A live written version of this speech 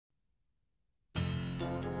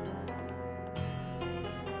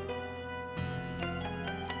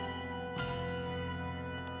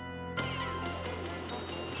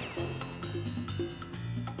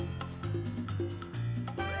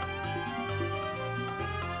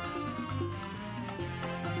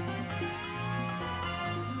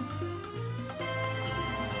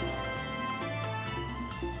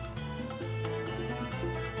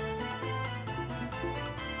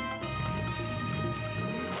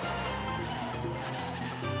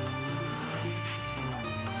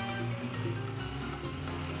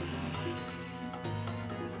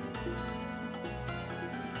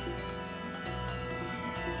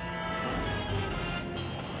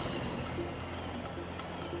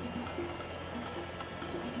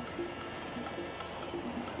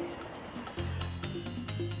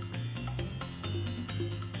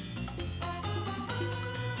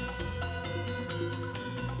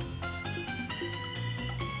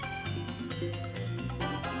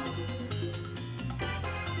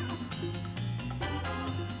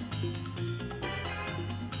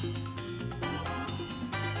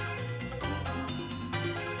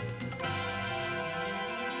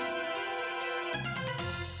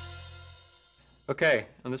Okay,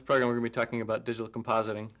 on this program we're going to be talking about digital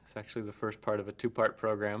compositing. It's actually the first part of a two-part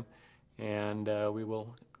program, and we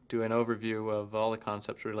will do an overview of all the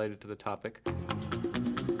concepts related to the topic.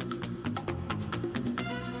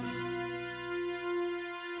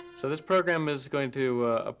 So this program is going to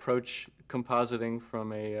approach compositing from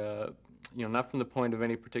not from the point of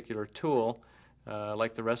any particular tool.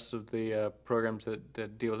 Like the rest of the programs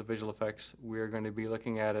that deal with visual effects, we're going to be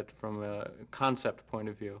looking at it from a concept point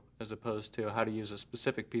of view, as opposed to how to use a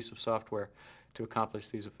specific piece of software to accomplish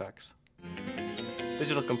these effects.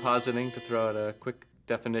 Digital compositing, to throw out a quick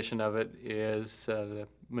definition of it, is the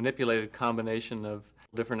manipulated combination of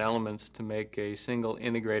different elements to make a single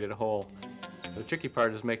integrated whole. The tricky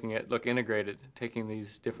part is making it look integrated, taking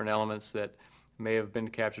these different elements that may have been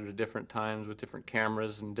captured at different times with different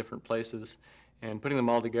cameras in different places and putting them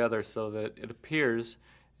all together so that it appears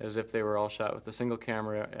as if they were all shot with a single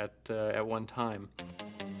camera at one time.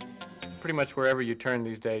 Pretty much wherever you turn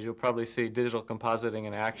these days, you'll probably see digital compositing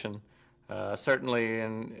in action. Certainly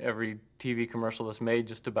in every TV commercial that's made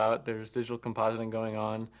just about, there's digital compositing going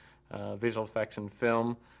on, visual effects in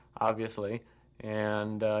film, obviously,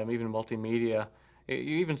 and even multimedia. You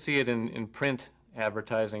even see it in print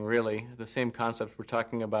advertising, really. The same concepts we're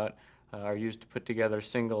talking about are used to put together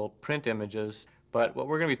single print images, but what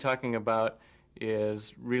we're going to be talking about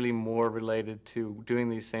is really more related to doing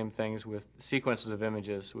these same things with sequences of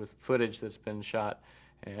images, with footage that's been shot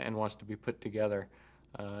and wants to be put together.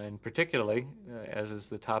 And particularly, as is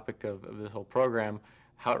the topic of this whole program,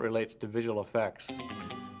 how it relates to visual effects.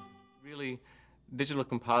 Really, digital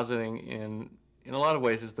compositing in a lot of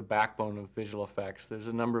ways is the backbone of visual effects. There's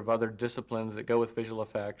a number of other disciplines that go with visual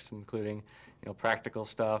effects, including practical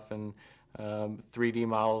stuff and 3D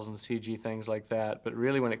models and CG, things like that. But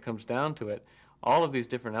really, when it comes down to it, all of these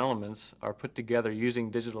different elements are put together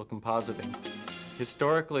using digital compositing.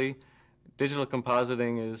 Historically, digital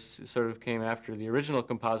compositing sort of came after the original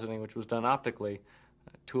compositing, which was done optically,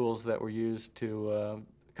 tools that were used to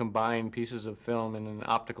combine pieces of film in an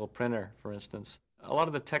optical printer, for instance. A lot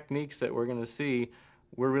of the techniques that we're going to see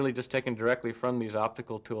were really just taken directly from these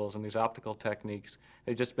optical tools and these optical techniques.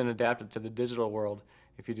 They've just been adapted to the digital world.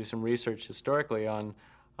 If you do some research historically on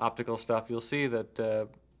optical stuff, you'll see that a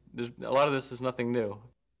lot of this is nothing new.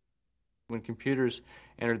 When computers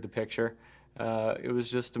entered the picture, it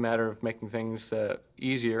was just a matter of making things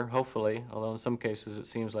easier, hopefully, although in some cases it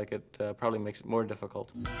seems like it probably makes it more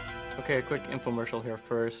difficult. Okay, a quick infomercial here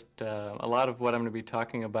first. A lot of what I'm going to be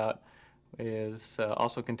talking about is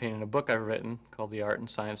also contained in a book I've written called The Art and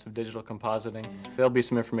Science of Digital Compositing. There'll be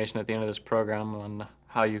some information at the end of this program on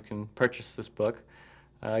how you can purchase this book.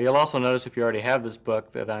 You'll also notice, if you already have this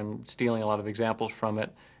book, that I'm stealing a lot of examples from it,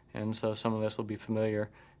 and so some of this will be familiar,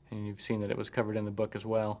 and you've seen that it was covered in the book as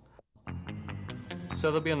well. So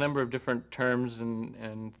there'll be a number of different terms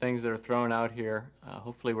and things that are thrown out here.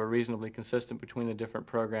 Hopefully we're reasonably consistent between the different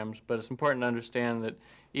programs, but it's important to understand that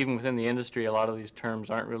even within the industry, a lot of these terms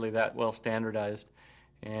aren't really that well standardized,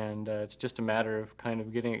 and it's just a matter of kind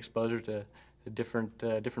of getting exposure to the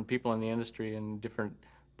different people in the industry and different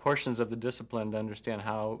portions of the discipline to understand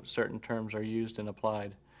how certain terms are used and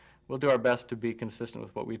applied. We'll do our best to be consistent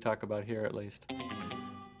with what we talk about here, at least.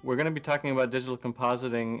 We're going to be talking about digital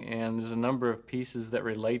compositing, and there's a number of pieces that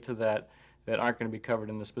relate to that aren't going to be covered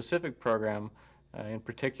in the specific program. In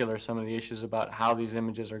particular, some of the issues about how these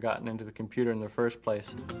images are gotten into the computer in the first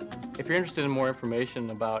place. If you're interested in more information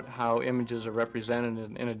about how images are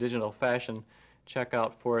represented in a digital fashion, check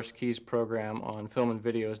out Forrest Key's program on film and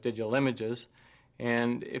video as digital images.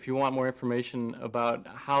 And if you want more information about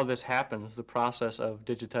how this happens, the process of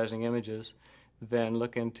digitizing images, then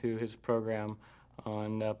look into his program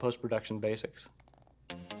on post-production basics.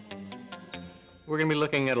 We're going to be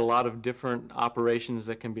looking at a lot of different operations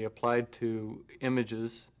that can be applied to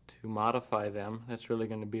images to modify them. That's really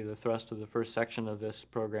going to be the thrust of the first section of this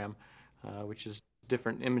program, which is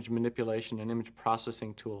different image manipulation and image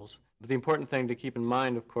processing tools. But the important thing to keep in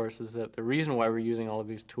mind, of course, is that the reason why we're using all of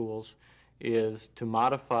these tools is to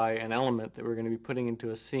modify an element that we're going to be putting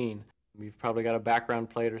into a scene. You've probably got a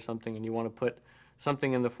background plate or something, and you want to put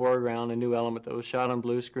something in the foreground, a new element that was shot on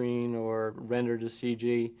blue screen or rendered as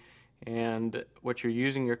CG. And what you're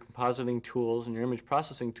using your compositing tools and your image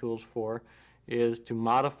processing tools for is to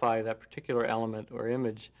modify that particular element or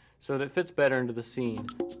image so that it fits better into the scene.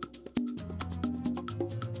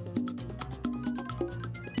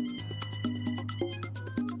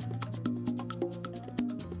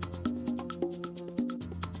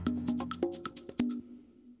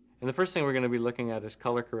 And the first thing we're going to be looking at is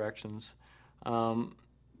color corrections.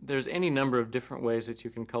 There's any number of different ways that you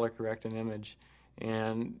can color correct an image,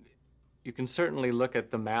 and you can certainly look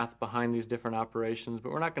at the math behind these different operations,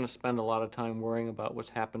 but we're not going to spend a lot of time worrying about what's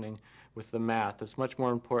happening with the math. It's much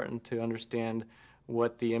more important to understand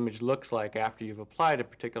what the image looks like after you've applied a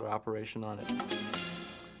particular operation on it.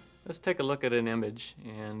 Let's take a look at an image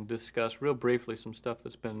and discuss real briefly some stuff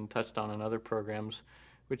that's been touched on in other programs,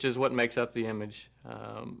 which is what makes up the image.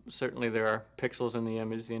 Certainly there are pixels in the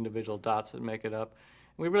image, the individual dots that make it up.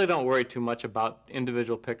 We really don't worry too much about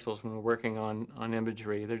individual pixels when we're working on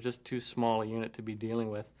imagery. They're just too small a unit to be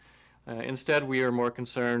dealing with. Instead, we are more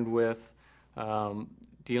concerned with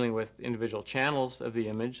dealing with individual channels of the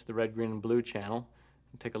image, the red, green, and blue channel.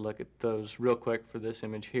 And take a look at those real quick for this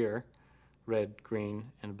image here, red,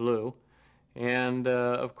 green, and blue. And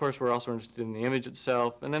of course, we're also interested in the image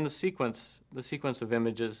itself, and then the sequence of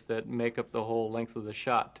images that make up the whole length of the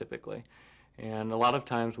shot typically. And a lot of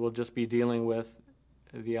times we'll just be dealing with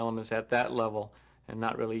the elements at that level and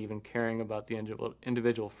not really even caring about the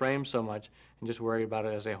individual frame so much, and just worry about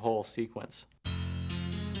it as a whole sequence.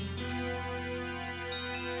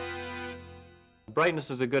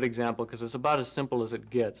 Brightness is a good example because it's about as simple as it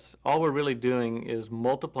gets. All we're really doing is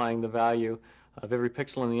multiplying the value of every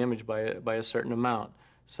pixel in the image by a certain amount.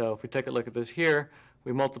 So if we take a look at this here,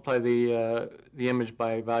 we multiply the image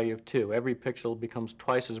by a value of 2. Every pixel becomes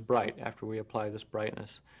twice as bright after we apply this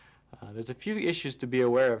brightness. There's a few issues to be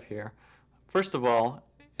aware of here. First of all,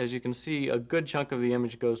 as you can see, a good chunk of the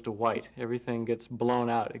image goes to white. Everything gets blown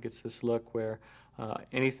out. It gets this look where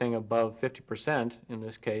anything above 50% in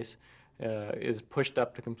this case is pushed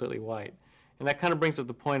up to completely white. And that kind of brings up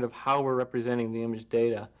the point of how we're representing the image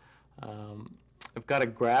data. I've got a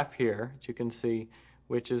graph here, as you can see,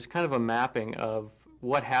 which is kind of a mapping of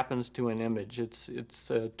what happens to an image. It's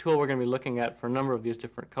a tool we're going to be looking at for a number of these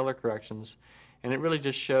different color corrections, and it really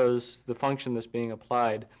just shows the function that's being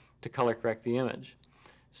applied to color correct the image.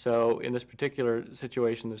 So in this particular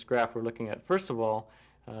situation, this graph we're looking at, first of all,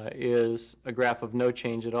 is a graph of no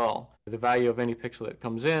change at all. The value of any pixel that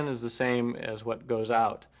comes in is the same as what goes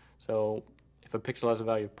out. So if a pixel has a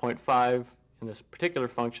value of 0.5 in this particular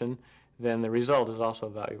function, then the result is also a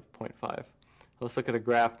value of 0.5. Let's look at a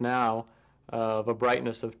graph now of a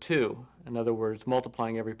brightness of 2. In other words,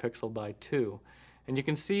 multiplying every pixel by 2. And you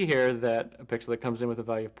can see here that a pixel that comes in with a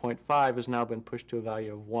value of 0.5 has now been pushed to a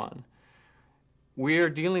value of 1. We're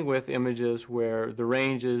dealing with images where the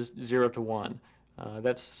range is 0 to 1.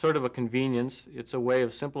 That's sort of a convenience. It's a way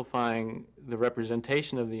of simplifying the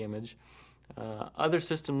representation of the image. Other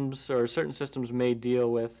systems, or certain systems, may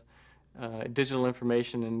deal with digital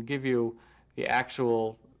information and give you the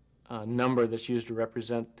actual number that's used to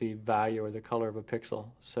represent the value or the color of a pixel.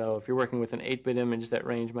 So if you're working with an 8-bit image, that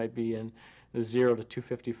range might be in the 0 to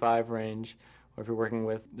 255 range. Or if you're working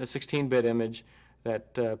with a 16-bit image,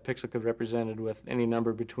 that pixel could be represented with any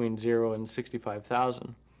number between 0 and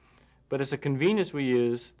 65,000. But it's a convenience we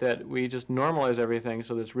use that we just normalize everything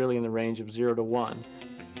so that it's really in the range of 0 to 1.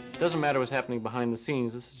 It doesn't matter what's happening behind the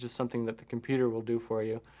scenes. This is just something that the computer will do for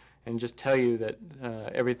you and just tell you that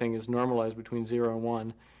everything is normalized between 0 and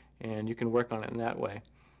 1, and you can work on it in that way.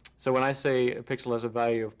 So when I say a pixel has a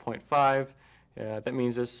value of 0.5, that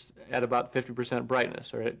means it's at about 50%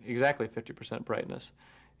 brightness, or at exactly 50% brightness.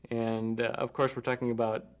 And of course we're talking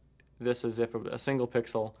about this as if a single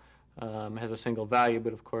pixel has a single value,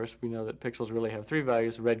 but of course we know that pixels really have 3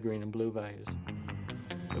 values, red, green, and blue values.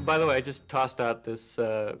 By the way, I just tossed out this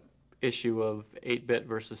issue of 8-bit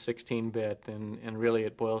versus 16-bit, and really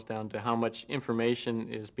it boils down to how much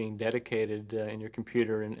information is being dedicated in your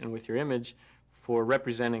computer and with your image for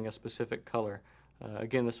representing a specific color.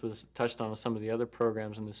 Again, this was touched on in some of the other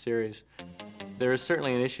programs in the series. There is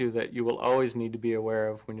certainly an issue that you will always need to be aware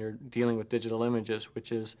of when you're dealing with digital images,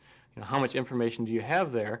 which is, how much information do you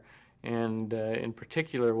have there, and in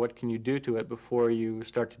particular, what can you do to it before you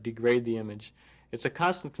start to degrade the image. It's a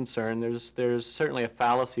constant concern. There's certainly a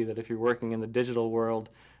fallacy that if you're working in the digital world,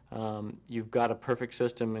 you've got a perfect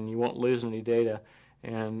system and you won't lose any data,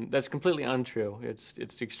 and that's completely untrue.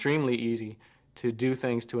 It's extremely easy to do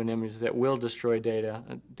things to an image that will destroy data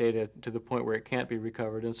to the point where it can't be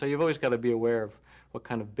recovered, and so you've always got to be aware of what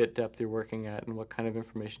kind of bit depth you're working at and what kind of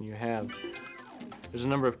information you have. There's a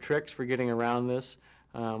number of tricks for getting around this.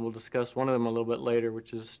 We'll discuss one of them a little bit later,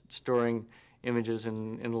 which is storing images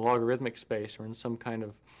in a logarithmic space or in some kind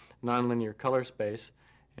of nonlinear color space,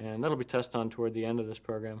 and that'll be touched on toward the end of this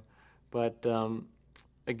program. But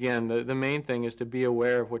again, the main thing is to be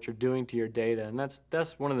aware of what you're doing to your data, and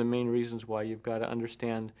that's one of the main reasons why you've got to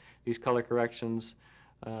understand these color corrections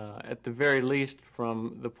at the very least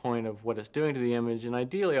from the point of what it's doing to the image, and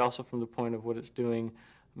ideally also from the point of what it's doing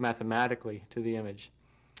mathematically to the image.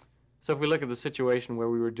 So if we look at the situation where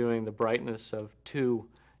we were doing the brightness of 2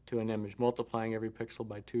 to an image, multiplying every pixel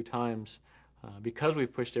by 2 times. Because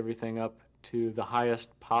we've pushed everything up to the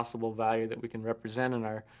highest possible value that we can represent in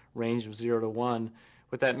our range of 0 to 1,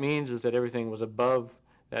 what that means is that everything was above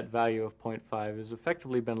that value of 0.5 has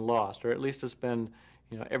effectively been lost, or at least it's been,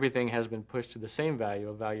 everything has been pushed to the same value,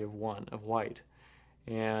 a value of 1, of white.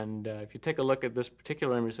 And if you take a look at this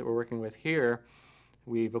particular image that we're working with here,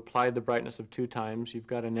 we've applied the brightness of 2 times. You've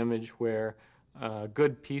got an image where a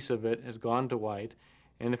good piece of it has gone to white.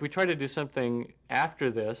 And if we try to do something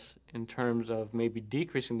after this in terms of maybe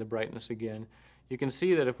decreasing the brightness again, you can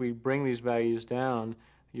see that if we bring these values down,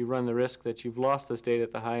 you run the risk that you've lost this data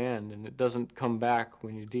at the high end, and it doesn't come back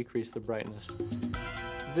when you decrease the brightness.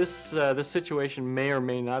 This situation may or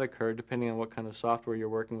may not occur depending on what kind of software you're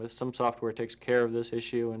working with. Some software takes care of this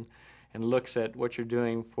issue and looks at what you're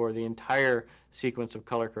doing for the entire sequence of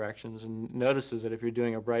color corrections and notices that if you're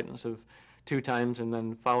doing a brightness of 2 times and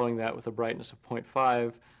then following that with a brightness of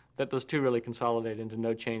 0.5, that those two really consolidate into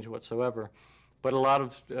no change whatsoever. But a lot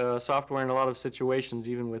of software in a lot of situations,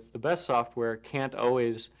 even with the best software, can't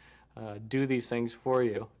always do these things for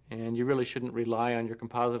you. And you really shouldn't rely on your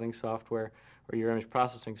compositing software or your image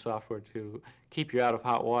processing software to keep you out of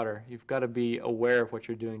hot water. You've got to be aware of what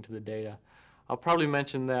you're doing to the data. I'll probably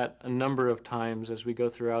mention that a number of times as we go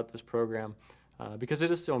throughout this program because it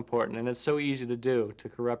is so important, and it's so easy to do, to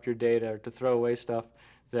corrupt your data or to throw away stuff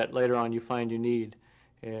that later on you find you need.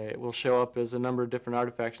 It will show up as a number of different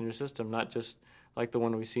artifacts in your system, not just like the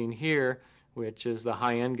one we've seen here, which is the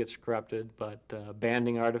high end gets corrupted, but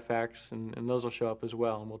banding artifacts, and those will show up as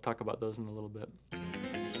well, and we'll talk about those in a little bit.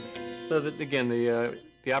 So that, again,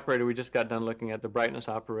 the operator we just got done looking at, the brightness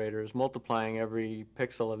operator, is multiplying every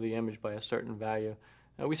pixel of the image by a certain value.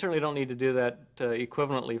 We certainly don't need to do that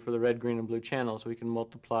equivalently for the red, green, and blue channels. We can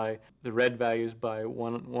multiply the red values by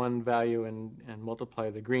one value and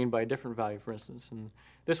multiply the green by a different value, for instance. And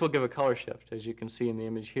this will give a color shift. As you can see in the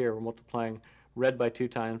image here, we're multiplying red by 2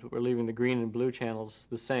 times, but we're leaving the green and blue channels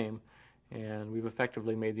the same. And we've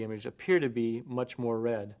effectively made the image appear to be much more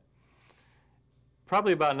red.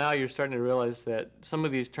 Probably about now you're starting to realize that some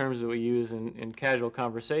of these terms that we use in casual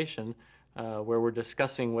conversation where we're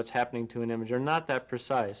discussing what's happening to an image are not that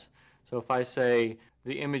precise. So if I say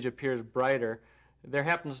the image appears brighter, there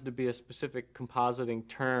happens to be a specific compositing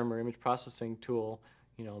term or image processing tool,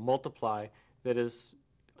 multiply, that is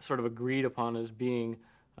sort of agreed upon as being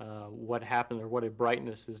what happened or what a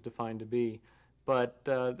brightness is defined to be. But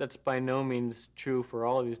that's by no means true for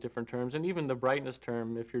all of these different terms. And even the brightness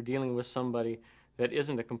term, if you're dealing with somebody that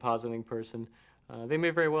isn't a compositing person, they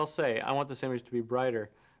may very well say, I want this image to be brighter.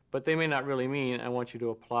 But they may not really mean, I want you to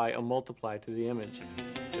apply a multiply to the image.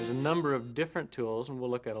 There's a number of different tools, and we'll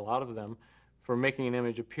look at a lot of them, for making an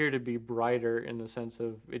image appear to be brighter in the sense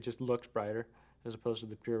of it just looks brighter, as opposed to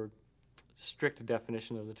the pure strict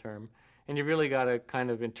definition of the term. And you've really got to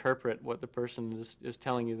kind of interpret what the person is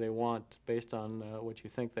telling you they want based on what you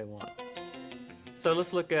think they want. So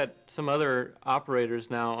let's look at some other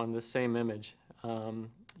operators now on this same image.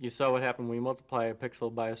 You saw what happened when we multiply a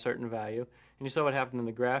pixel by a certain value, and you saw what happened in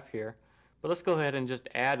the graph here. But let's go ahead and just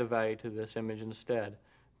add a value to this image instead.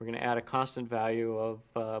 We're going to add a constant value of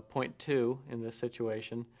 0.2 in this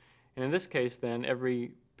situation. And in this case, then,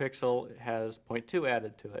 every pixel has 0.2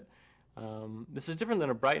 added to it. This is different than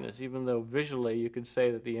a brightness, even though visually you could say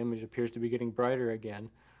that the image appears to be getting brighter again.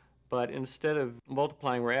 But instead of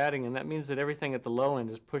multiplying, we're adding, and that means that everything at the low end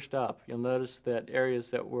is pushed up. You'll notice that areas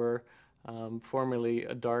that were formerly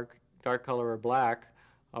a dark color or black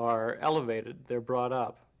are elevated, they're brought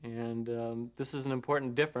up. And this is an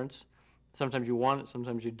important difference. Sometimes you want it,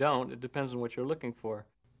 sometimes you don't. It depends on what you're looking for.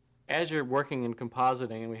 As you're working in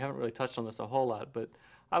compositing, and we haven't really touched on this a whole lot, but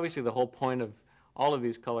obviously the whole point of all of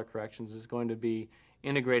these color corrections is going to be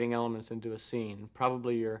integrating elements into a scene.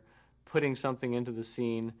 Probably you're putting something into the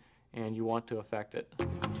scene and you want to affect it.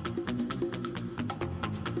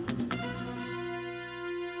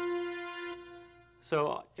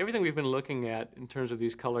 So everything we've been looking at in terms of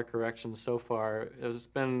these color corrections so far has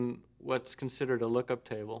been what's considered a lookup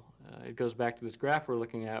table. It goes back to this graph we're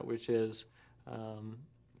looking at, which is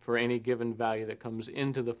for any given value that comes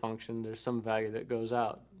into the function, there's some value that goes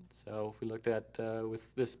out. So if we looked at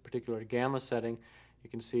with this particular gamma setting, you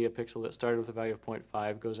can see a pixel that started with a value of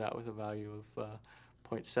 0.5 goes out with a value of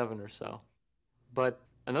 0.7 or so. But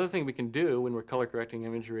another thing we can do when we're color correcting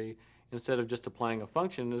imagery, instead of just applying a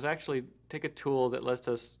function, is actually take a tool that lets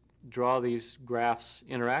us draw these graphs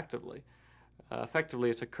interactively. Effectively,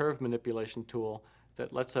 it's a curve manipulation tool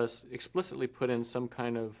that lets us explicitly put in some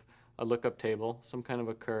kind of a lookup table, some kind of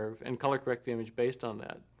a curve, and color correct the image based on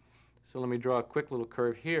that. So let me draw a quick little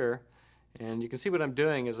curve here, And you can see what I'm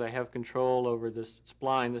doing is I have control over this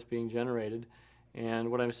spline that's being generated, and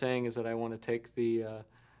what I'm saying is that I want to take the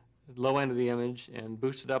low end of the image and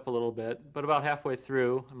boost it up a little bit, but about halfway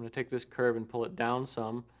through I'm going to take this curve and pull it down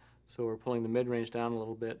some, so we're pulling the mid-range down a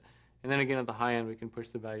little bit, and then again at the high end we can push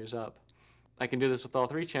the values up. I can do this with all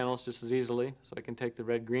three channels just as easily, so I can take the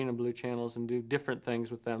red, green, and blue channels and do different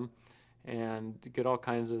things with them and get all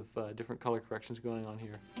kinds of different color corrections going on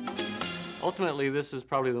here. Ultimately, this is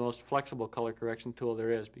probably the most flexible color correction tool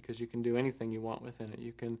there is because you can do anything you want within it.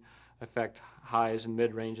 You can affect highs and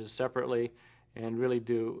mid-ranges separately and really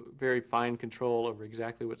do very fine control over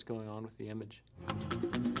exactly what's going on with the image.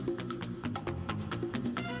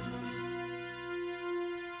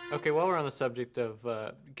 Okay, while we're on the subject of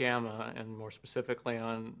gamma, and more specifically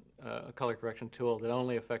on a color correction tool that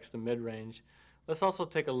only affects the mid-range, let's also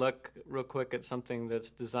take a look real quick at something that's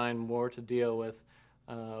designed more to deal with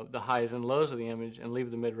the highs and lows of the image and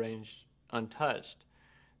leave the mid-range untouched.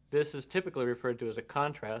 This is typically referred to as a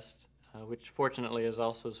contrast, which fortunately is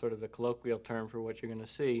also sort of the colloquial term for what you're going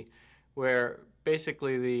to see, where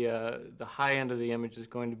basically the high end of the image is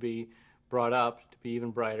going to be brought up to be even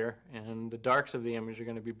brighter, and the darks of the image are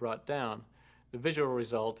going to be brought down. The visual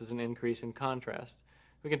result is an increase in contrast.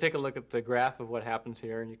 We can take a look at the graph of what happens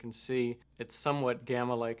here, and you can see it's somewhat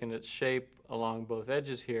gamma-like in its shape along both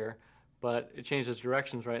edges here, but it changes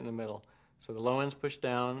directions right in the middle. So the low end's pushed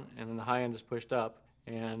down, and then the high end is pushed up,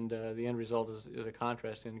 and the end result is a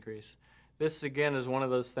contrast increase. This, again, is one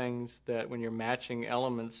of those things that when you're matching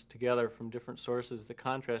elements together from different sources, the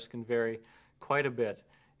contrast can vary quite a bit.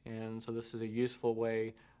 And so this is a useful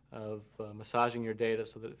way of massaging your data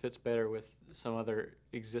so that it fits better with some other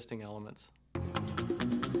existing elements.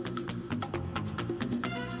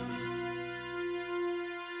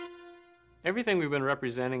 Everything we've been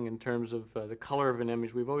representing in terms of the color of an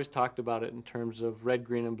image, we've always talked about it in terms of red,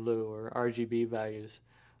 green, and blue, or RGB values.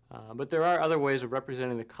 But there are other ways of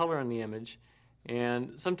representing the color in the image,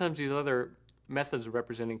 and sometimes these other methods of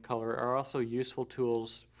representing color are also useful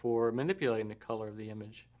tools for manipulating the color of the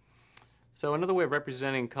image. So another way of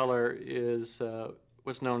representing color is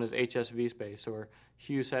what's known as HSV space, or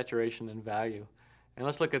hue, saturation, and value. And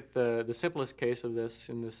let's look at the simplest case of this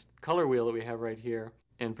in this color wheel that we have right here.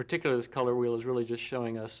 In particular, this color wheel is really just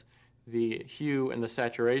showing us the hue and the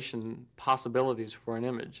saturation possibilities for an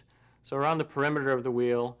image. So around the perimeter of the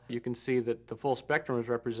wheel, you can see that the full spectrum is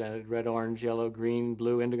represented: red, orange, yellow, green,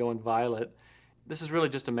 blue, indigo, and violet. This is really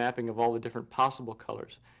just a mapping of all the different possible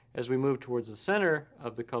colors. As we move towards the center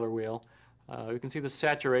of the color wheel, we can see the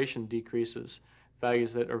saturation decreases.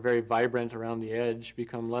 Values that are very vibrant around the edge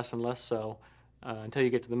become less and less so until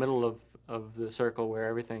you get to the middle of the circle where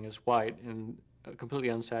everything is white and completely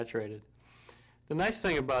unsaturated. The nice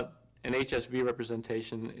thing about an HSV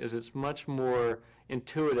representation is it's much more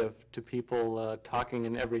intuitive to people talking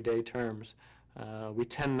in everyday terms. We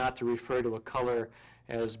tend not to refer to a color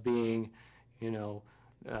as being,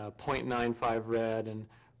 0.95 red and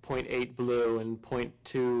 0.8 blue and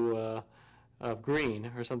 0.2 of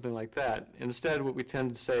green or something like that. Instead, what we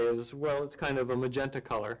tend to say is, well, it's kind of a magenta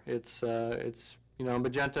color. It's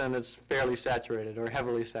magenta, and it's fairly saturated or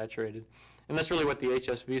heavily saturated. And that's really what the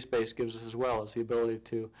HSV space gives us as well, is the ability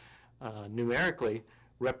to numerically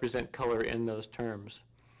represent color in those terms.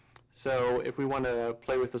 So if we want to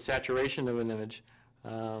play with the saturation of an image,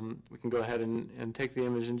 we can go ahead and take the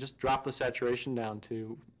image and just drop the saturation down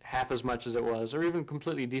to half as much as it was, or even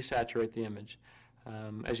completely desaturate the image.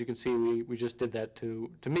 As you can see, we just did that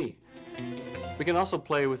to me. We can also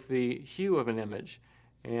play with the hue of an image,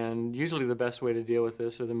 and usually the best way to deal with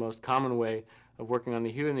this, or the most common way of working on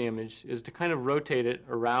the hue in the image, is to kind of rotate it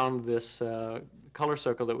around this color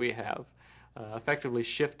circle that we have, effectively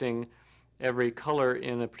shifting every color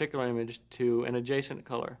in a particular image to an adjacent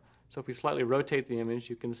color. So if we slightly rotate the image,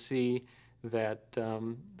 you can see that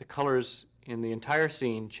the colors in the entire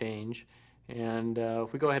scene change. And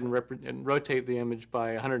if we go ahead and rotate the image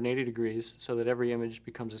by 180 degrees so that every image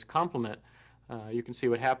becomes its complement, you can see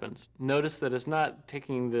what happens. Notice that it's not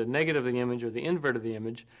taking the negative of the image or the invert of the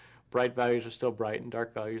image. Bright values are still bright and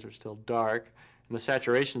dark values are still dark, and the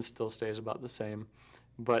saturation still stays about the same,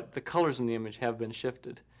 but the colors in the image have been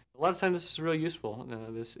shifted. A lot of times this is really useful,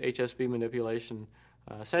 this HSV manipulation.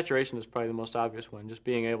 Saturation is probably the most obvious one. Just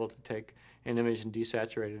being able to take an image and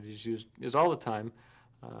desaturate it is all the time,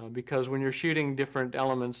 because when you're shooting different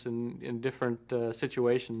elements in different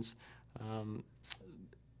situations,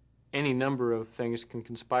 any number of things can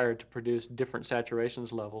conspire to produce different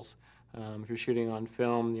saturations levels. If you're shooting on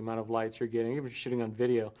film, the amount of lights you're getting; if you're shooting on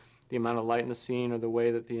video, the amount of light in the scene or the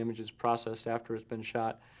way that the image is processed after it's been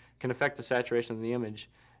shot can affect the saturation of the image.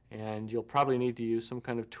 and you'll probably need to use some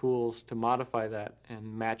kind of tools to modify that and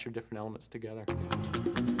match your different elements together.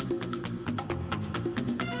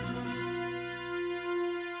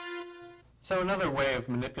 So another way of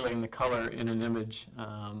manipulating the color in an image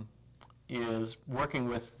is working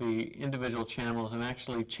with the individual channels and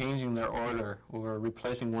actually changing their order or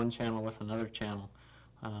replacing one channel with another channel.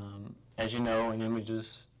 As you know, an image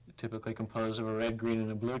is typically composed of a red, green,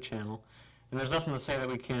 and a blue channel. And there's nothing to say that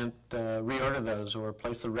we can't reorder those or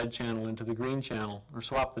place the red channel into the green channel or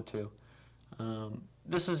swap the two.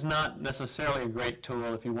 This is not necessarily a great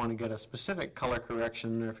tool if you want to get a specific color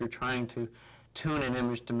correction or if you're trying to tune an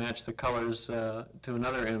image to match the colors to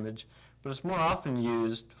another image, but it's more often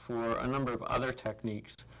used for a number of other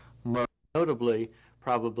techniques. Most notably,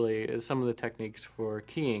 probably, is some of the techniques for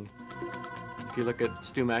keying. If you look at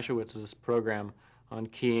Stu Mashowitz's program on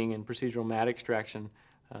keying and procedural matte extraction,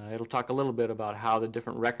 it'll talk a little bit about how the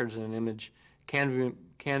different records in an image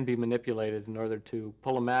can be manipulated in order to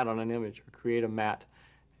pull a matte on an image or create a matte.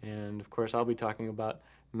 And of course, I'll be talking about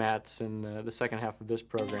mattes in the second half of this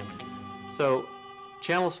program. So,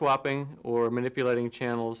 channel swapping or manipulating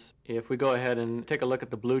channels, if we go ahead and take a look at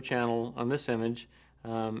the blue channel on this image,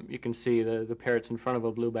 you can see the parrot's in front of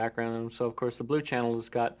a blue background, and so of course the blue channel has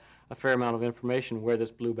got a fair amount of information where this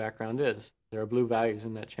blue background is. There are blue values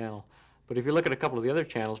in that channel. But if you look at a couple of the other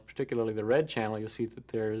channels, particularly the red channel, you'll see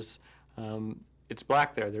that it's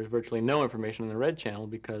black there. There's virtually no information in the red channel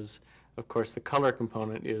because, of course, the color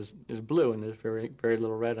component is blue and there's very, very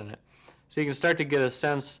little red in it. So you can start to get a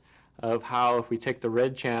sense of how, if we take the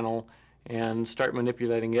red channel and start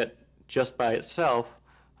manipulating it just by itself,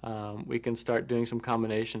 we can start doing some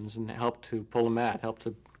combinations and help to pull a matte, help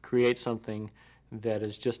to create something that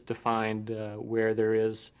is just defined where there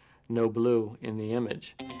is no blue in the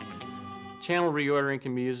image. Channel reordering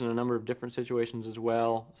can be used in a number of different situations as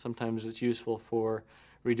well. Sometimes it's useful for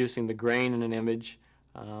reducing the grain in an image,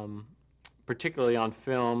 particularly on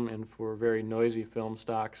film and for very noisy film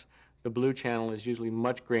stocks. The blue channel is usually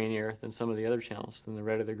much grainier than some of the other channels, than the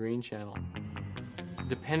red or the green channel.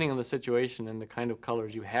 Depending on the situation and the kind of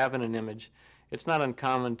colors you have in an image, it's not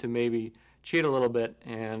uncommon to maybe cheat a little bit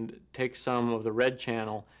and take some of the red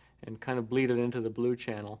channel and kind of bleed it into the blue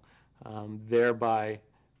channel, thereby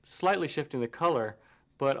slightly shifting the color,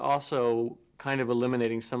 but also kind of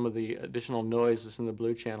eliminating some of the additional noise that's in the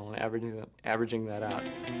blue channel and averaging that out.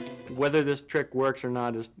 Whether this trick works or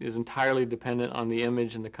not is entirely dependent on the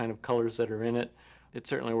image and the kind of colors that are in it. It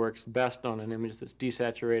certainly works best on an image that's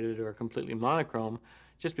desaturated or completely monochrome,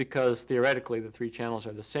 just because theoretically the three channels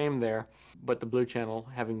are the same there, but the blue channel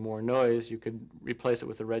having more noise, you could replace it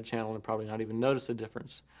with the red channel and probably not even notice the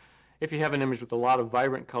difference. If you have an image with a lot of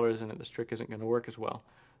vibrant colors in it, this trick isn't going to work as well.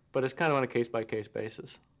 But it's kind of on a case-by-case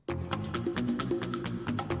basis.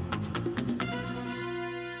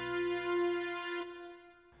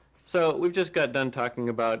 So we've just got done talking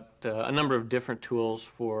about a number of different tools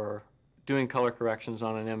for doing color corrections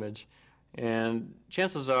on an image. And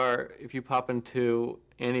chances are, if you pop into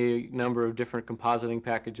any number of different compositing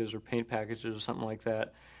packages or paint packages or something like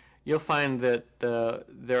that, you'll find that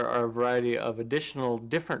there are a variety of additional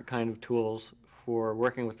different kind of tools for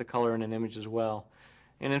working with the color in an image as well.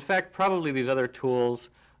 And in fact, probably these other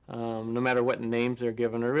tools, no matter what names they're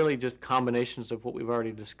given, are really just combinations of what we've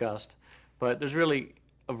already discussed. But there's really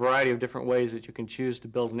a variety of different ways that you can choose to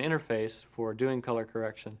build an interface for doing color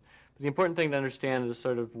correction. But the important thing to understand is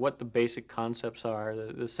sort of what the basic concepts are,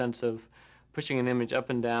 the sense of pushing an image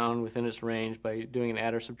up and down within its range by doing an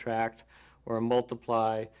add or subtract or a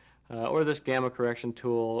multiply, or this gamma correction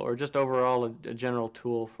tool, or just overall a general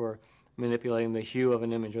tool for manipulating the hue of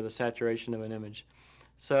an image or the saturation of an image.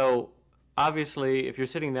 So obviously, if you're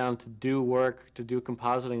sitting down to do work, to do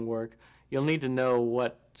compositing work, you'll need to know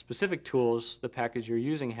what specific tools the package you're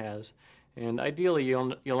using has. And ideally,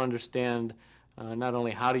 you'll understand not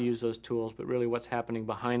only how to use those tools, but really what's happening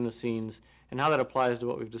behind the scenes and how that applies to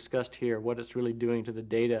what we've discussed here, what it's really doing to the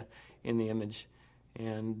data in the image.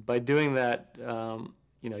 And by doing that,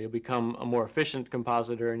 you'll become a more efficient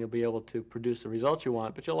compositor and you'll be able to produce the results you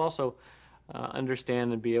want, but you'll also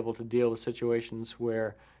understand and be able to deal with situations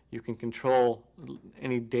where you can control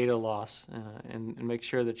any data loss and make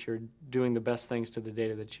sure that you're doing the best things to the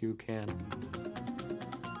data that you can.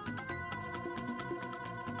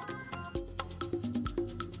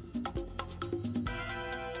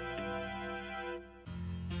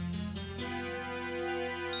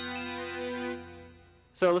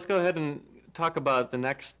 So let's go ahead and talk about the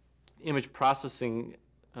next image processing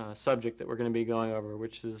subject that we're going to be going over,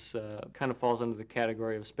 which is kind of falls under the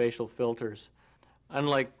category of spatial filters.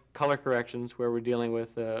 Unlike color corrections, where we're dealing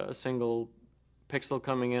with a single pixel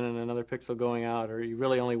coming in and another pixel going out, or you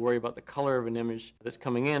really only worry about the color of an image that's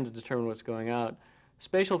coming in to determine what's going out.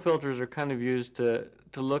 Spatial filters are kind of used to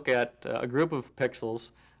look at a group of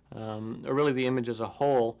pixels, or really the image as a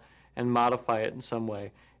whole, and modify it in some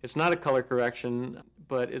way. It's not a color correction,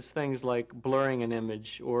 but it's things like blurring an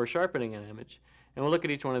image or sharpening an image. And we'll look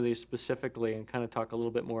at each one of these specifically and kind of talk a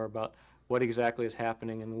little bit more about what exactly is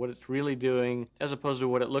happening and what it's really doing as opposed to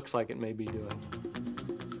what it looks like it may be doing.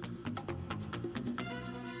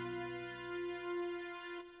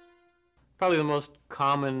 Probably the most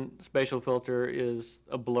common spatial filter is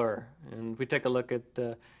a blur. And if we take a look at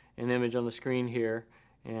an image on the screen here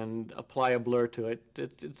and apply a blur to it,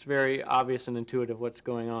 it's very obvious and intuitive what's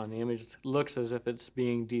going on. The image looks as if it's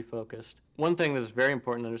being defocused. One thing that's very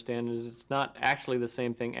important to understand is it's not actually the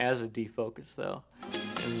same thing as a defocus, though.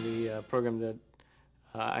 In the program that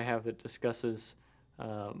I have that discusses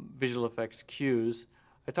visual effects cues,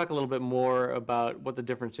 I talk a little bit more about what the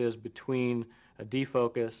difference is between a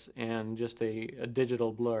defocus and just a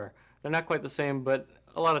digital blur. They're not quite the same, but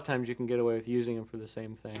a lot of times you can get away with using them for the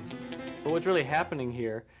same thing. But what's really happening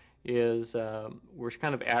here is we're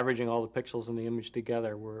kind of averaging all the pixels in the image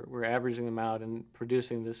together. We're averaging them out and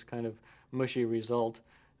producing this kind of mushy result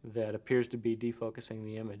that appears to be defocusing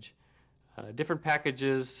the image. Different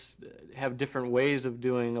packages have different ways of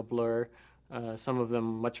doing a blur, some of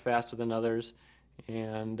them much faster than others,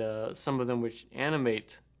 and some of them which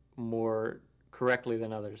animate more correctly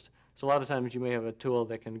than others. So a lot of times you may have a tool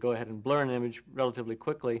that can go ahead and blur an image relatively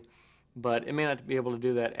quickly, but it may not be able to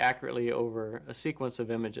do that accurately over a sequence of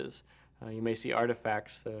images. You may see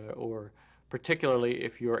artifacts, or particularly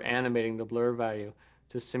if you're animating the blur value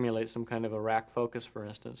to simulate some kind of a rack focus, for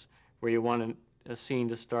instance, where you want a scene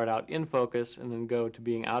to start out in focus and then go to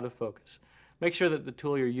being out of focus. Make sure that the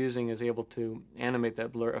tool you're using is able to animate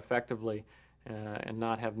that blur effectively and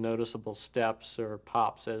not have noticeable steps or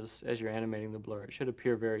pops as you're animating the blur. It should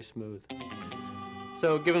appear very smooth.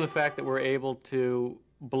 So given the fact that we're able to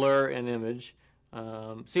blur an image,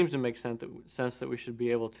 seems to make sense that we should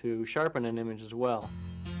be able to sharpen an image as well.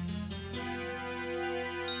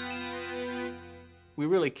 We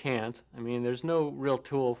really can't. I mean, there's no real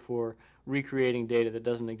tool for recreating data that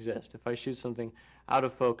doesn't exist. If I shoot something out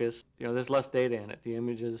of focus, there's less data in it. The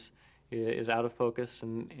image is out of focus,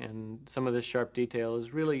 and some of this sharp detail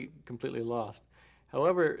is really completely lost.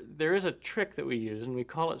 However, there is a trick that we use, and we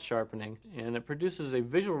call it sharpening, and it produces a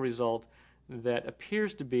visual result that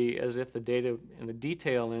appears to be as if the data and the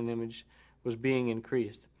detail in an image was being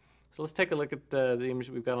increased. So let's take a look at the image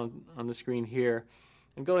that we've got on the screen here,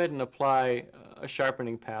 and go ahead and apply a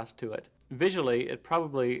sharpening pass to it. Visually, it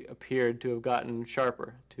probably appeared to have gotten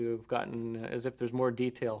sharper, to have gotten as if there's more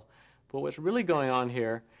detail. But what's really going on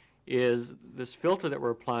here is this filter that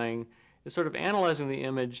we're applying is sort of analyzing the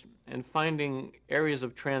image and finding areas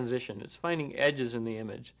of transition. It's finding edges in the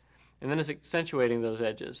image, and then it's accentuating those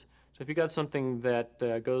edges. So if you've got something that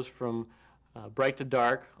goes from bright to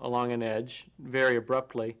dark along an edge very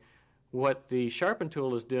abruptly, what the sharpen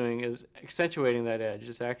tool is doing is accentuating that edge.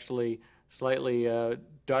 It's actually slightly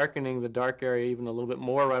darkening the dark area even a little bit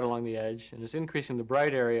more right along the edge, and it's increasing the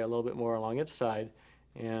bright area a little bit more along its side,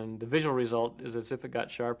 and the visual result is as if it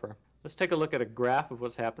got sharper. Let's take a look at a graph of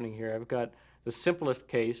what's happening here. I've got the simplest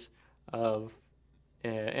case of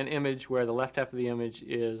an image where the left half of the image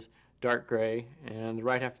is dark gray and the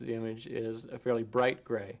right half of the image is a fairly bright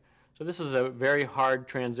gray. So this is a very hard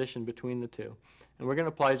transition between the two. And we're going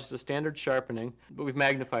to apply just a standard sharpening, but we've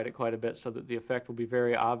magnified it quite a bit so that the effect will be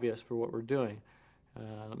very obvious for what we're doing.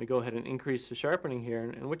 Let me go ahead and increase the sharpening here,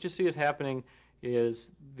 and what you see is happening is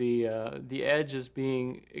the edge is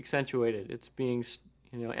being accentuated. It's being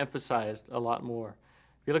emphasized a lot more.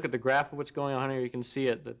 If you look at the graph of what's going on here, you can see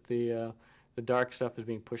it that the dark stuff is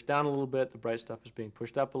being pushed down a little bit, the bright stuff is being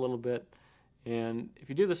pushed up a little bit, and if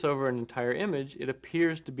you do this over an entire image, it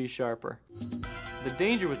appears to be sharper. The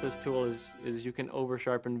danger with this tool is you can over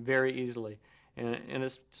sharpen very easily, and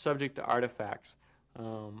it's subject to artifacts.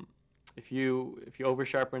 If you over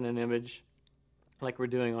sharpen an image like we're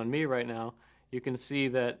doing on me right now, you can see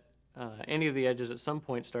that any of the edges at some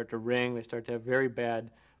point start to ring. They start to have very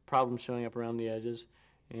bad problems showing up around the edges,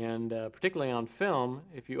 and particularly on film,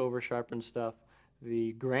 if you over sharpen stuff,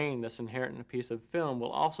 the grain that's inherent in a piece of film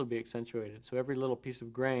will also be accentuated. So every little piece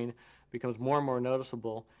of grain becomes more and more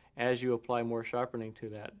noticeable as you apply more sharpening to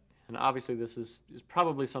that. And obviously this is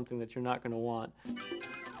probably something that you're not going to want.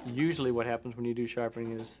 Usually what happens when you do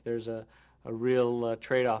sharpening is there's a real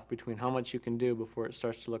trade-off between how much you can do before it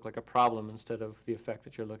starts to look like a problem instead of the effect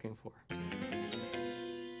that you're looking for.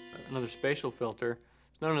 Another spatial filter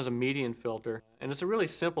is known as a median filter, and it's a really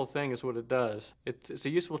simple thing is what it does. It's a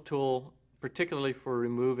useful tool particularly for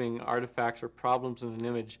removing artifacts or problems in an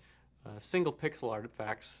image, single pixel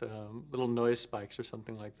artifacts, little noise spikes or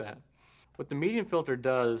something like that. What the median filter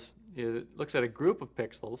does is it looks at a group of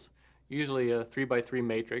pixels, usually a 3x3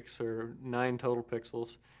 matrix or 9 total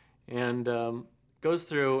pixels, and goes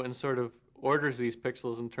through and sort of orders these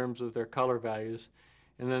pixels in terms of their color values,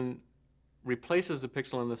 and then replaces the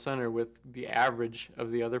pixel in the center with the average of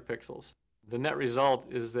the other pixels. The net result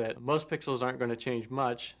is that most pixels aren't going to change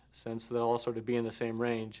much, since they'll all sort of be in the same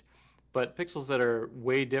range, but pixels that are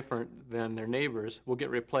way different than their neighbors will get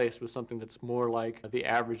replaced with something that's more like the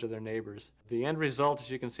average of their neighbors. The end result, as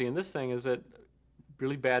you can see in this thing, is that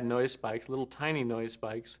really bad noise spikes, little tiny noise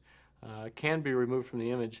spikes, can be removed from the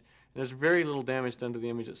image. And there's very little damage done to the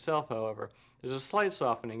image itself, however. There's a slight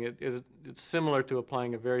softening. It's similar to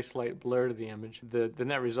applying a very slight blur to the image. The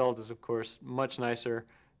net result is, of course, much nicer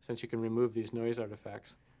since you can remove these noise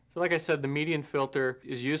artifacts. So like I said, the median filter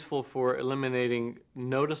is useful for eliminating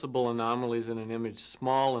noticeable anomalies in an image,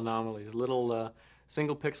 small anomalies, little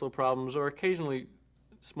single pixel problems, or occasionally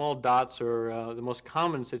small dots, or the most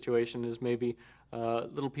common situation is maybe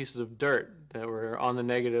little pieces of dirt that were on the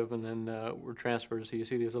negative and then were transferred, so you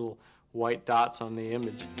see these little white dots on the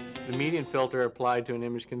image. The median filter applied to an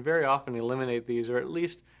image can very often eliminate these, or at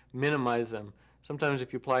least minimize them. Sometimes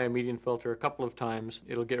if you apply a median filter a couple of times,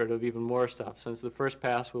 it'll get rid of even more stuff, since the first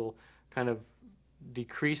pass will kind of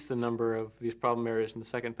decrease the number of these problem areas and the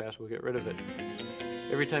second pass will get rid of it.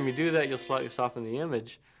 Every time you do that, you'll slightly soften the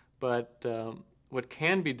image, but what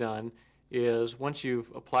can be done is, once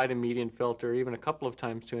you've applied a median filter even a couple of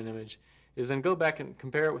times to an image, is then go back and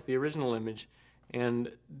compare it with the original image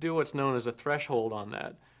and do what's known as a threshold on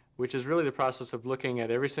that, which is really the process of looking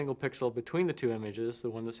at every single pixel between the two images, the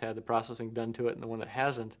one that's had the processing done to it and the one that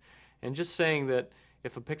hasn't, and just saying that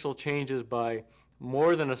if a pixel changes by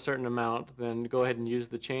more than a certain amount, then go ahead and use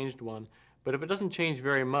the changed one. But if it doesn't change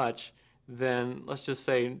very much, then let's just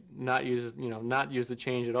say not use the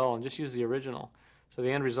change at all and just use the original. So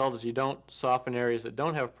the end result is you don't soften areas that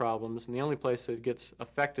don't have problems, and the only place that gets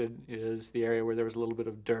affected is the area where there was a little bit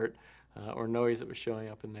of dirt or noise that was showing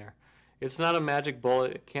up in there. It's not a magic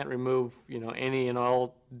bullet. It can't remove any and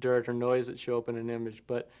all dirt or noise that show up in an image,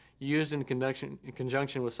 but used in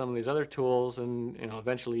conjunction with some of these other tools, and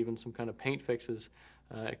eventually even some kind of paint fixes,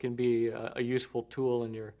 it can be a useful tool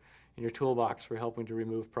in your toolbox for helping to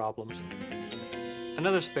remove problems.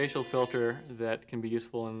 Another spatial filter that can be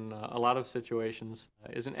useful in a lot of situations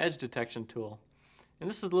is an edge detection tool. And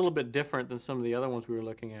this is a little bit different than some of the other ones we were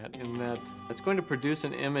looking at, in that it's going to produce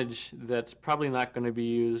an image that's probably not going to be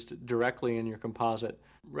used directly in your composite.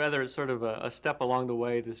 Rather, it's sort of a step along the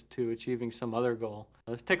way to achieving some other goal.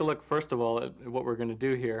 Let's take a look first of all at what we're going to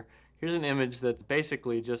do here. Here's an image that's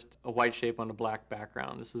basically just a white shape on a black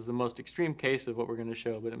background. This is the most extreme case of what we're going to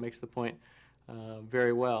show, but it makes the point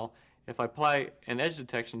very well. If I apply an edge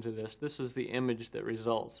detection to this is the image that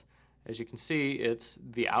results. As you can see, it's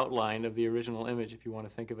the outline of the original image, if you want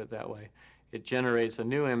to think of it that way. It generates a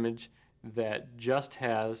new image that just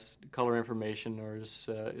has color information, or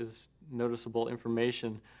is noticeable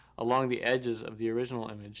information along the edges of the original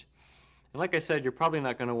image. And like I said, you're probably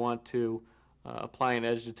not going to want to apply an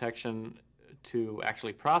edge detection to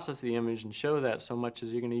actually process the image and show that so much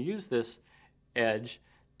as you're going to use this edge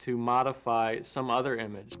to modify some other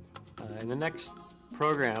image. In the next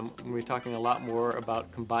program, we're going to be talking a lot more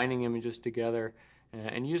about combining images together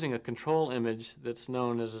and using a control image that's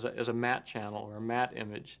known as a matte channel, or a matte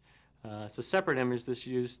image. It's a separate image that's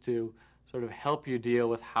used to sort of help you deal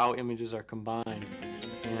with how images are combined.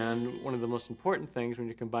 And one of the most important things when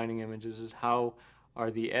you're combining images is how are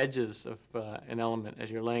the edges of an element as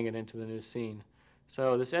you're laying it into the new scene.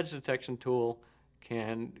 So this edge detection tool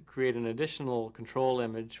can create an additional control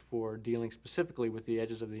image for dealing specifically with the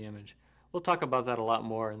edges of the image. We'll talk about that a lot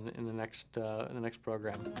more in the next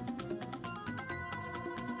program.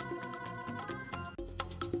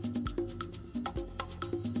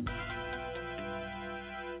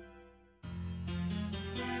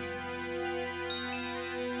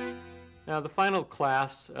 Now, the final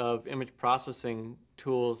class of image processing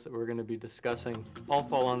tools that we're going to be discussing all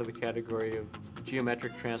fall under the category of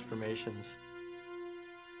geometric transformations.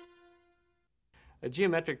 A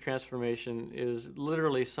geometric transformation is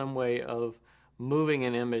literally some way of moving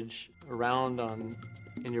an image around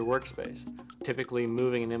in your workspace, typically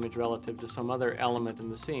moving an image relative to some other element in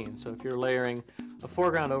the scene. So if you're layering a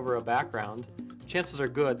foreground over a background, chances are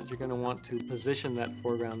good that you're going to want to position that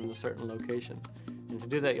foreground in a certain location. And to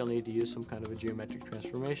do that, you'll need to use some kind of a geometric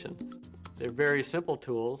transformation. They're very simple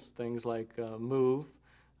tools, things like move,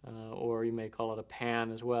 or you may call it a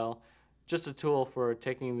pan as well. just a tool for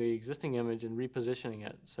taking the existing image and repositioning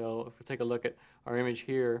it. So if we take a look at our image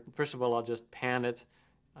here, first of all, I'll just pan it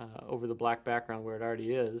over the black background where it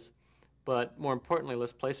already is. But more importantly,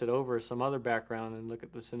 let's place it over some other background and look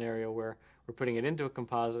at the scenario where we're putting it into a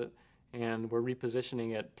composite and we're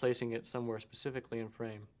repositioning it, placing it somewhere specifically in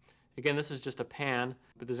frame. Again, this is just a pan,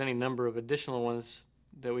 but there's any number of additional ones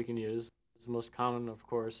that we can use. The most common, of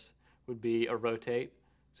course, would be a rotate.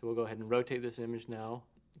 So we'll go ahead and rotate this image now.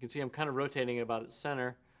 You can see I'm kind of rotating it about its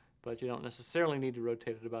center, but you don't necessarily need to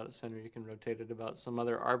rotate it about its center. You can rotate it about some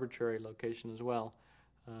other arbitrary location as well.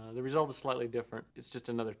 The result is slightly different. It's just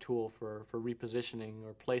another tool for repositioning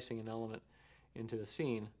or placing an element into a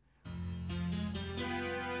scene.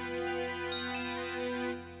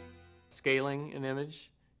 Scaling an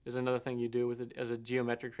image is another thing you do with it as a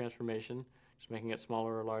geometric transformation, just making it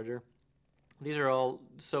smaller or larger. These are all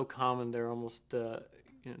so common they're almost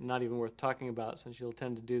not even worth talking about, since you'll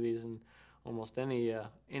tend to do these in almost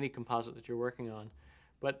any composite that you're working on.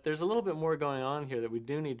 But there's a little bit more going on here that we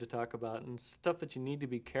do need to talk about, and stuff that you need to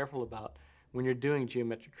be careful about when you're doing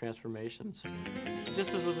geometric transformations.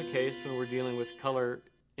 Just as was the case when we're dealing with color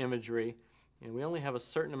imagery, we only have a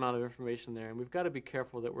certain amount of information there, and we've got to be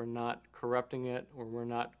careful that we're not corrupting it or we're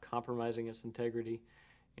not compromising its integrity.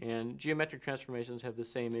 And geometric transformations have the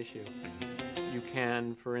same issue. You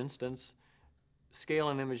can, for instance, scale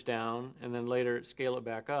an image down and then later scale it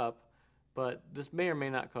back up, but this may or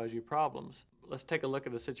may not cause you problems. Let's take a look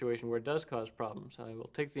at a situation where it does cause problems. I will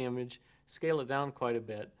take the image, scale it down quite a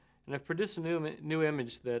bit, and I've produced a new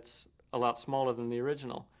image that's a lot smaller than the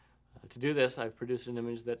original. To do this, I've produced an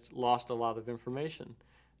image that's lost a lot of information.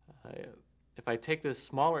 If I take this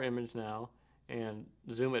smaller image now and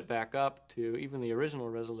zoom it back up to even the original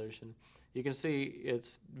resolution, you can see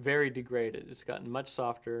it's very degraded. It's gotten much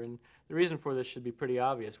softer, and the reason for this should be pretty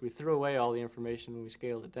obvious. We threw away all the information when we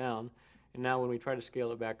scaled it down, and now when we try to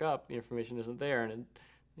scale it back up, the information isn't there. And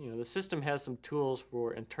the system has some tools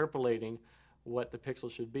for interpolating what the pixel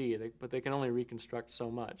should be, but they can only reconstruct so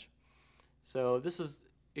much. So this is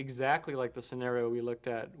exactly like the scenario we looked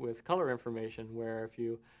at with color information, where if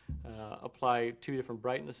you apply two different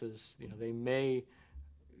brightnesses, they may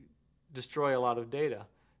destroy a lot of data.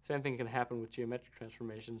 Same thing can happen with geometric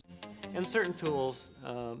transformations. And certain tools,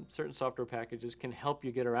 certain software packages can help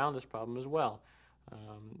you get around this problem as well.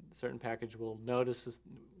 Certain package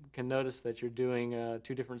can notice that you're doing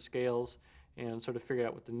two different scales and sort of figure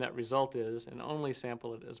out what the net result is and only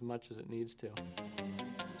sample it as much as it needs to.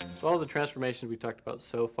 So all the transformations we talked about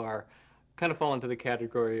so far kind of fall into the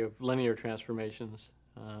category of linear transformations.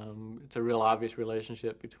 It's a real obvious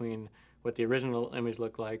relationship between what the original image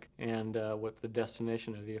looked like and what the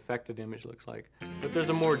destination or the affected image looks like. But there's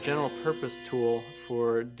a more general purpose tool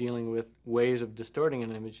for dealing with ways of distorting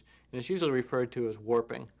an image, and it's usually referred to as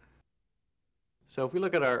warping. So if we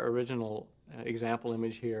look at our original example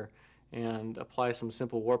image here and apply some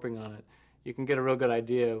simple warping on it, you can get a real good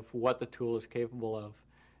idea of what the tool is capable of.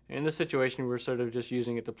 In this situation, we're sort of just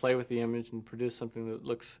using it to play with the image and produce something that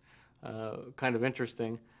looks kind of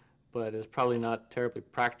interesting, but is probably not terribly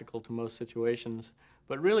practical to most situations.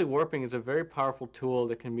 But really, warping is a very powerful tool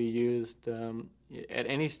that can be used at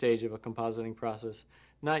any stage of a compositing process.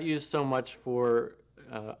 Not used so much for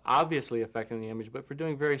obviously affecting the image, but for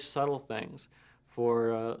doing very subtle things,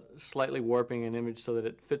 for slightly warping an image so that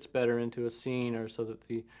it fits better into a scene, or so that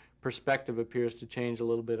the perspective appears to change a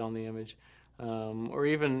little bit on the image, or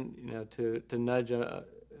even to nudge a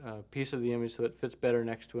piece of the image so it fits better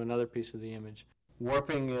next to another piece of the image.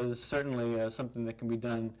 Warping is certainly something that can be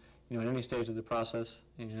done, at any stage of the process,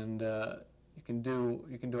 and you can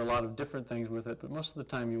do a lot of different things with it. But most of the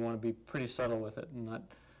time, you want to be pretty subtle with it and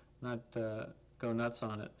not go nuts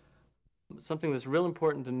on it. Something that's real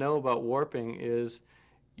important to know about warping is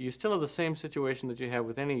you still have the same situation that you have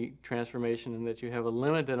with any transformation, in that you have a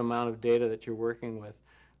limited amount of data that you're working with.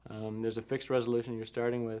 There's a fixed resolution you're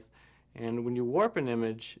starting with. And when you warp an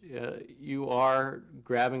image, you are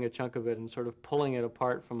grabbing a chunk of it and sort of pulling it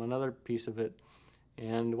apart from another piece of it.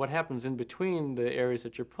 And what happens in between the areas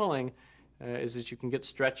that you're pulling is that you can get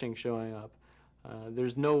stretching showing up.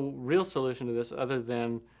 There's no real solution to this other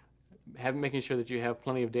than making sure that you have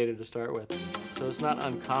plenty of data to start with. So it's not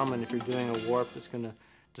uncommon, if you're doing a warp that's going to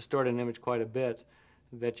distort an image quite a bit,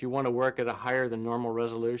 that you want to work at a higher than normal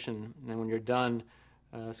resolution. And when you're done,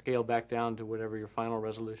 scale back down to whatever your final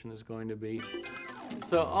resolution is going to be.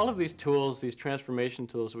 So all of these tools, these transformation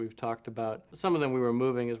tools that we've talked about, some of them we were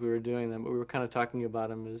moving as we were doing them, but we were kind of talking about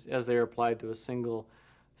them as they are applied to a single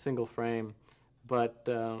frame. But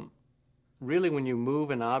really, when you move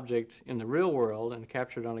an object in the real world and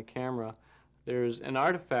capture it on a camera, there's an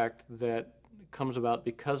artifact that comes about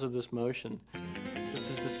because of this motion. This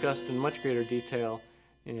is discussed in much greater detail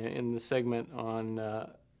in the segment on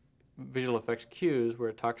visual effects cues, where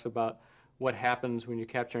it talks about what happens when you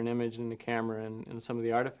capture an image in the camera and some of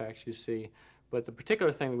the artifacts you see. But the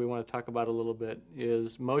particular thing that we want to talk about a little bit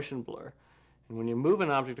is motion blur. And when you move an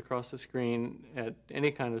object across the screen at any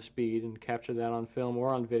kind of speed and capture that on film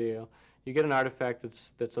or on video, you get an artifact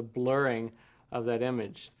that's a blurring of that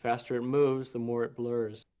image. The faster it moves, the more it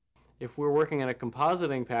blurs. If we're working in a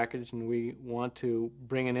compositing package and we want to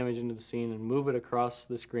bring an image into the scene and move it across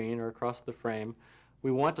the screen or across the frame,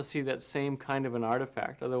 we want to see that same kind of an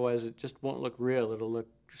artifact. Otherwise, it just won't look real. It'll look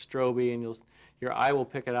stroby, and your eye will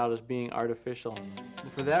pick it out as being artificial.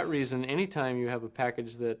 And for that reason, anytime you have a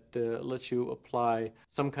package that lets you apply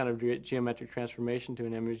some kind of geometric transformation to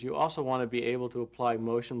an image, you also want to be able to apply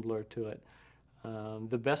motion blur to it.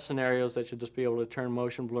 The best scenario is that you'll just be able to turn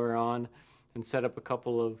motion blur on and set up a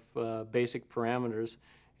couple of basic parameters,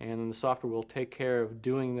 and then the software will take care of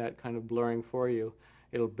doing that kind of blurring for you.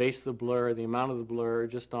 It'll base the blur, the amount of the blur,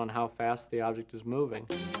 just on how fast the object is moving.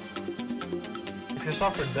 If your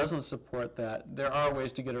software doesn't support that, there are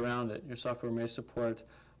ways to get around it. Your software may support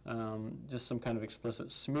just some kind of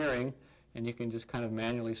explicit smearing, and you can just kind of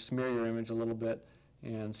manually smear your image a little bit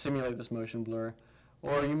and simulate this motion blur.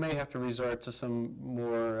 Or you may have to resort to some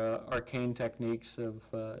more arcane techniques of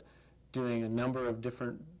doing a number of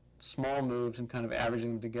different small moves and kind of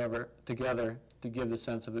averaging them together to give the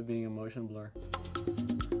sense of it being a motion blur.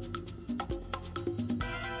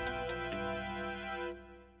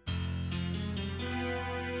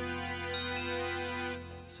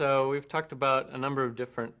 So we've talked about a number of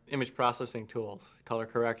different image processing tools, color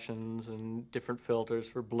corrections and different filters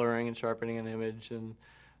for blurring and sharpening an image, and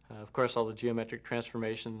of course all the geometric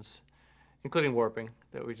transformations, including warping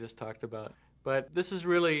that we just talked about. But this is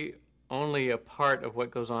really only a part of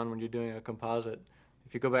what goes on when you're doing a composite.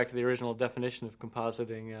 If you go back to the original definition of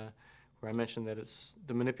compositing, where I mentioned that it's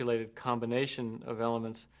the manipulated combination of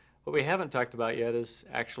elements, what we haven't talked about yet is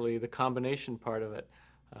actually the combination part of it.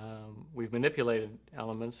 We've manipulated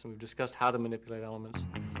elements, and we've discussed how to manipulate elements,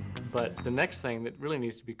 but the next thing that really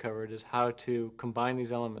needs to be covered is how to combine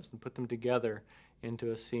these elements and put them together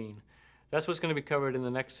into a scene. That's what's going to be covered in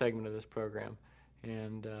the next segment of this program,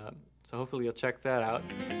 and so hopefully you'll check that out.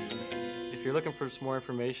 If you're looking for some more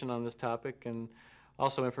information on this topic and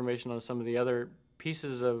also information on some of the other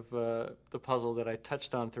pieces of the puzzle that I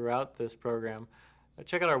touched on throughout this program,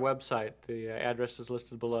 check out our website. The address is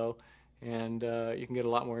listed below, and you can get a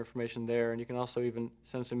lot more information there, and you can also even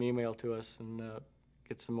send some email to us and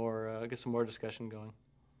get some more discussion going.